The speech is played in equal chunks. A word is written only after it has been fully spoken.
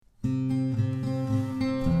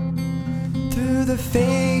Through the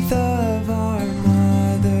faith of our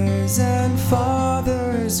mothers and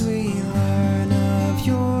fathers, we learn of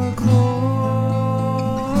your glory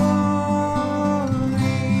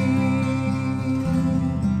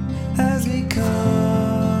as we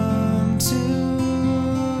come to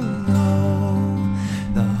know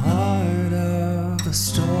the heart of the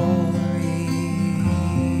story.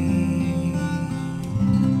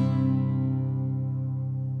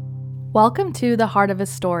 Welcome to The Heart of a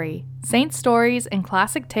Story, Saint Stories and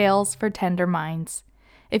Classic Tales for Tender Minds.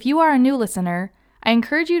 If you are a new listener, I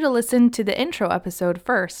encourage you to listen to the intro episode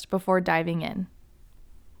first before diving in.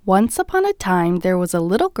 Once upon a time, there was a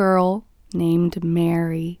little girl named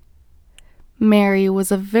Mary. Mary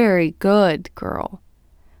was a very good girl.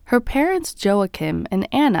 Her parents, Joachim and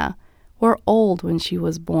Anna, were old when she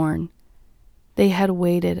was born. They had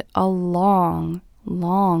waited a long,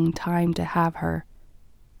 long time to have her.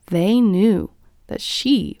 They knew that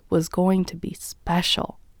she was going to be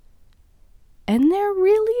special. And there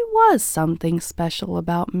really was something special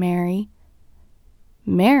about Mary.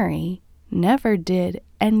 Mary never did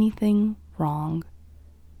anything wrong.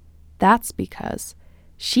 That's because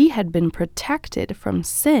she had been protected from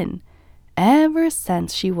sin ever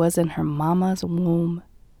since she was in her mama's womb.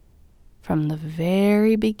 From the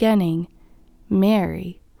very beginning,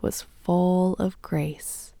 Mary was full of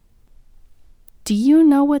grace. Do you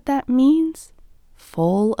know what that means?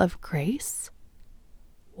 Full of grace?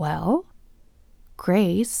 Well,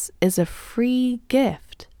 grace is a free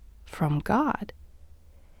gift from God.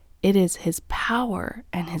 It is His power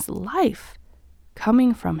and His life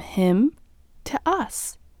coming from Him to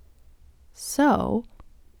us. So,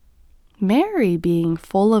 Mary being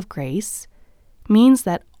full of grace means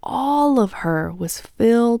that all of her was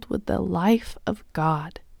filled with the life of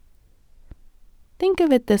God. Think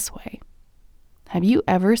of it this way. Have you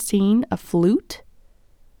ever seen a flute?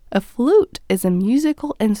 A flute is a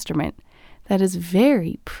musical instrument that is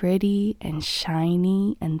very pretty and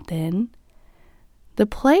shiny and thin. The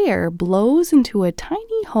player blows into a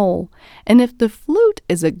tiny hole, and if the flute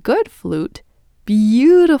is a good flute,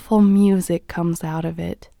 beautiful music comes out of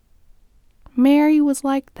it. Mary was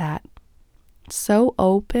like that, so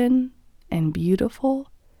open and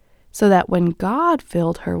beautiful, so that when God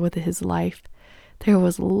filled her with His life, there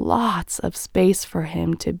was lots of space for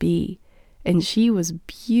Him to be, and she was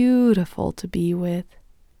beautiful to be with.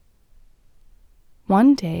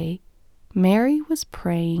 One day, Mary was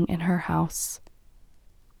praying in her house.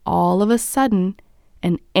 All of a sudden,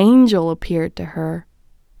 an angel appeared to her.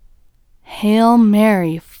 "Hail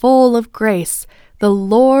Mary, full of grace, the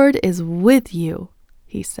Lord is with you,"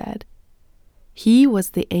 he said. He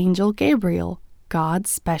was the angel Gabriel,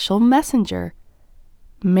 God's special messenger.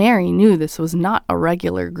 Mary knew this was not a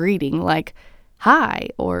regular greeting like hi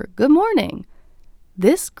or good morning.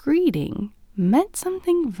 This greeting meant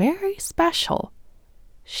something very special.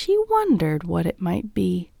 She wondered what it might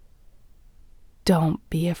be. "Don't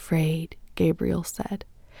be afraid," Gabriel said.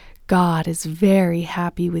 "God is very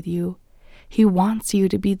happy with you. He wants you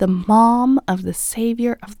to be the mom of the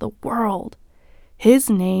Savior of the world. His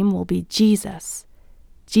name will be Jesus.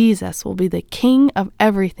 Jesus will be the King of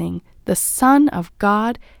everything, the Son of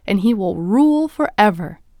God, and He will rule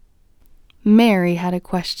forever." Mary had a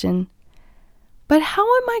question. "But how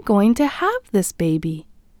am I going to have this baby?"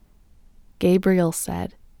 Gabriel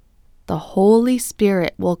said, "The Holy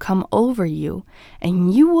Spirit will come over you,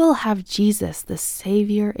 and you will have Jesus, the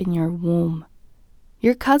Savior, in your womb.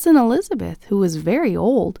 Your cousin Elizabeth, who is very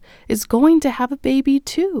old, is going to have a baby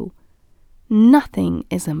too. Nothing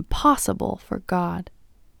is impossible for God."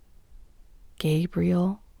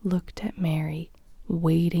 Gabriel looked at Mary,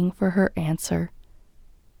 waiting for her answer.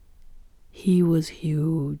 He was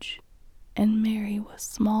huge, and Mary was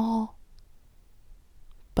small.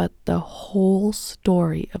 But the whole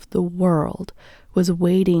story of the world was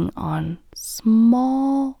waiting on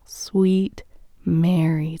small, sweet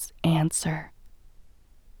Mary's answer.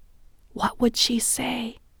 What would she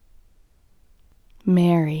say?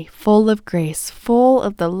 Mary, full of grace, full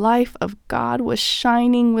of the life of God, was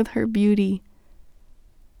shining with her beauty.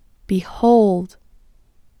 "Behold,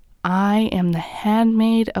 I am the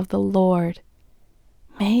handmaid of the Lord.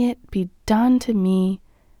 May it be done to me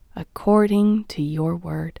according to your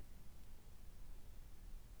word."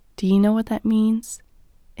 Do you know what that means?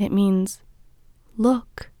 It means,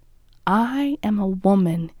 look, I am a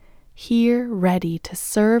woman here ready to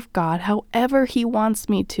serve God however He wants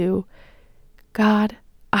me to. God,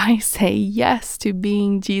 I say yes to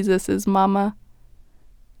being Jesus' mama.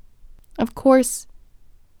 Of course,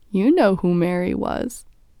 you know who Mary was.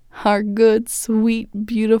 Our good, sweet,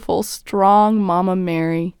 beautiful, strong Mama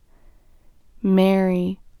Mary.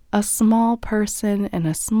 Mary a small person in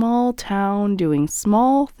a small town doing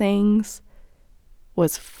small things,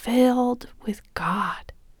 was filled with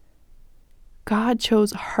God. God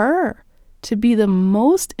chose her to be the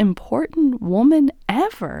most important woman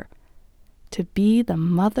ever, to be the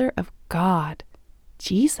mother of God,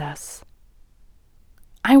 Jesus.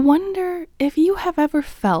 I wonder if you have ever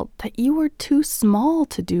felt that you were too small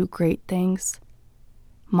to do great things.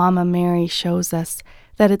 Mama Mary shows us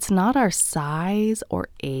that it's not our size or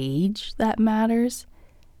age that matters.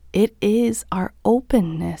 It is our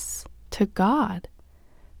openness to God.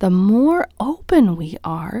 The more open we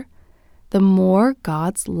are, the more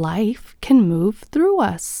God's life can move through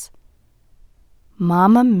us.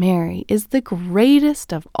 Mama Mary is the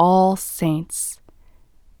greatest of all saints.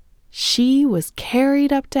 She was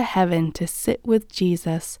carried up to heaven to sit with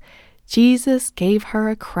Jesus. Jesus gave her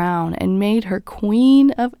a crown and made her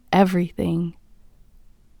queen of everything.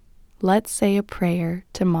 Let's say a prayer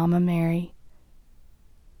to Mama Mary.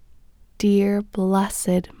 Dear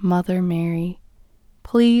blessed Mother Mary,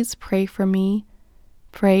 please pray for me.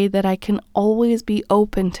 Pray that I can always be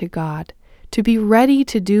open to God, to be ready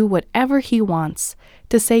to do whatever He wants,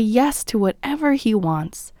 to say yes to whatever He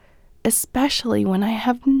wants, especially when I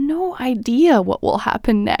have no idea what will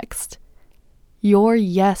happen next. Your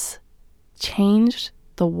yes changed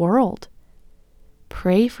the world.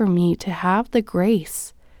 Pray for me to have the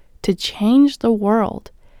grace to change the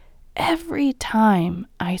world every time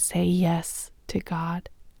I say yes to God.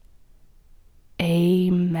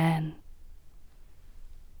 Amen.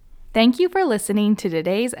 Thank you for listening to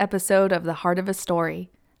today's episode of The Heart of a Story.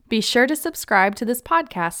 Be sure to subscribe to this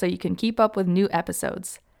podcast so you can keep up with new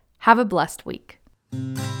episodes. Have a blessed week.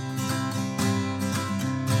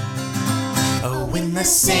 Oh, when the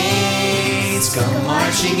saints go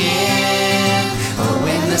marching in. Oh,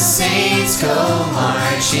 when the saints go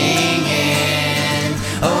marching in.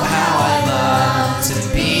 Oh, how I love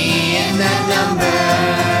to be in that number.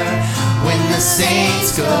 When the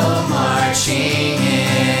saints go marching in.